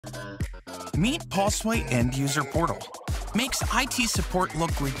Meet Pulseway End User Portal. Makes IT support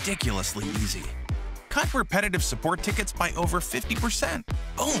look ridiculously easy. Cut repetitive support tickets by over 50%.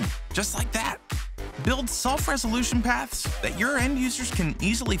 Boom, just like that. Build self-resolution paths that your end users can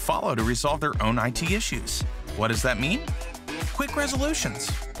easily follow to resolve their own IT issues. What does that mean? Quick resolutions.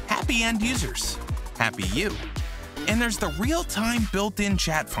 Happy end users. Happy you. And there's the real-time built-in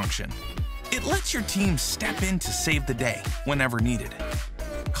chat function. It lets your team step in to save the day whenever needed.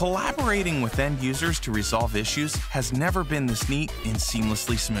 Collaborating with end users to resolve issues has never been this neat and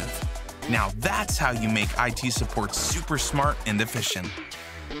seamlessly smooth. Now that's how you make IT support super smart and efficient.